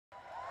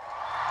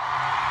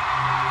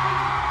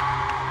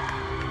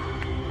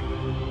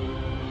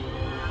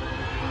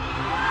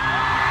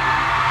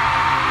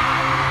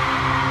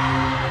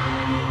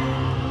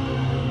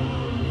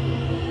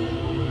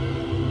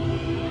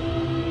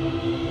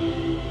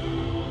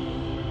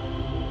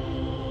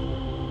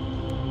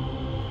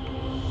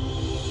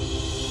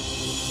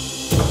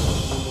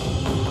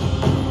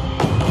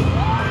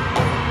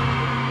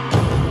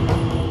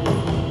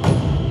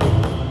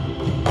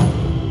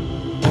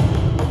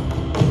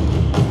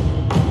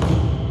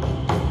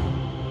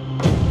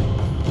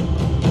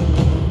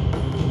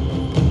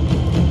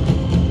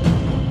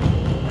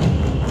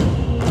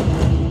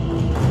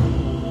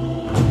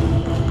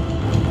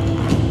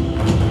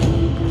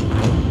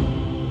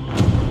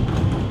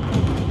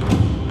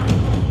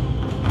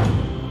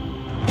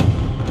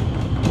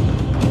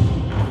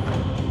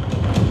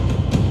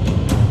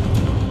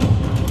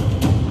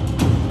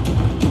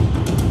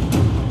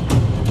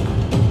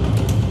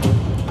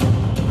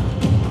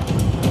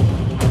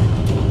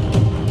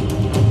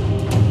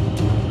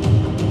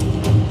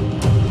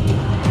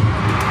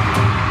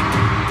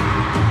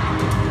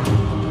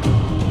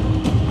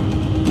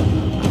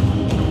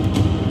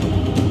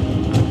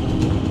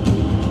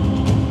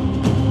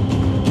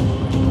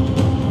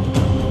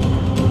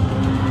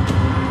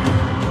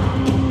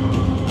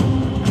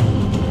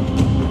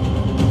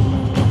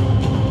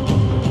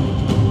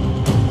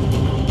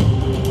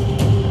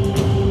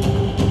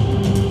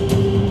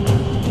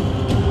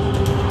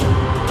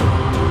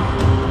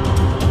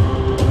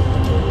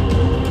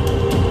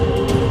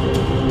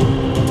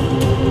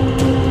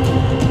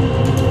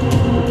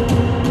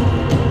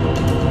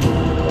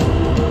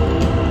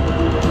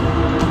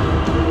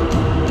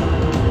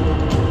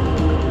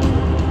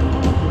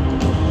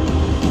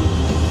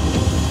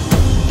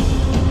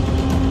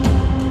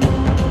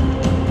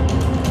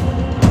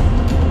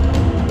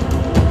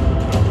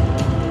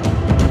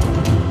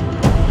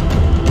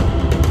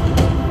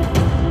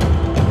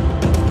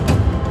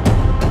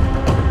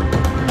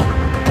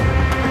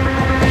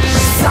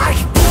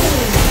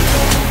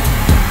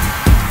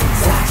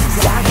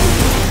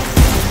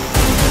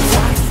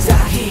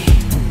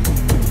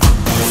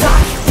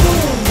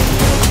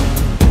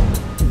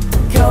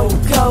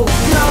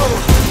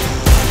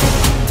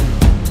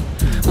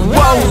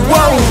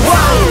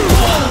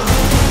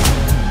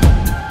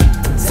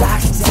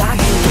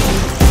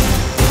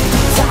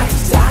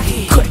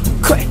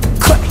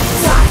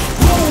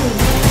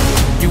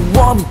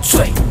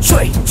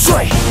会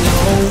追。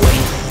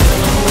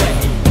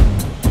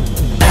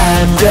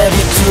I'm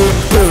ready to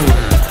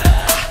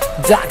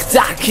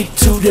move。Duckie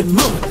to the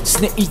moon， 10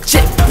年一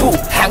见不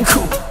含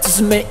糊，只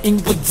是没赢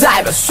不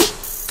代表输。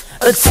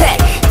Attack，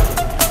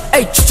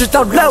 就知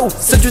道路，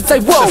胜局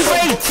在我。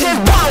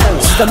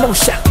直到梦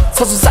想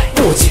超时在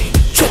握紧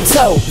拳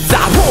头，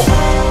打破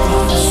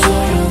我的所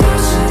有的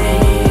质疑，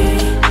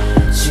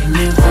信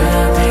念会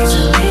陪着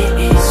你一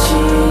起，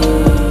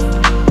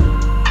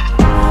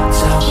找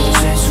回最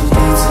初的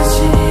自己，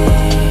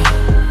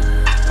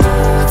不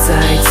再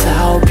逃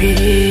避。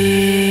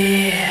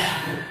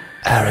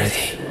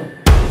Already。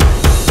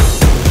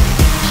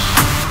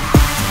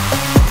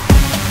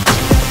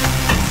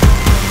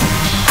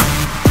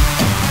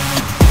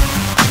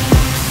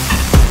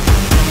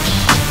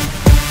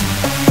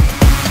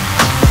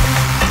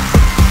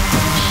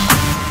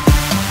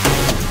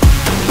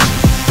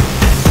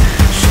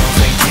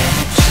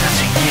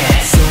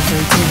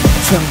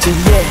创惊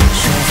艳，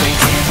熊飞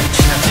天，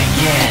创惊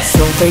艳，熊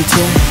飞天，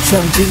创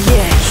惊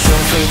艳，熊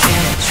飞天，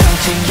创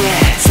惊艳，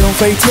熊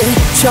飞天，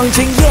创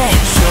惊艳，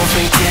熊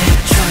飞天，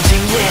创惊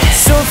艳，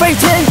熊飞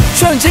天，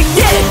创惊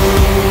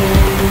艳。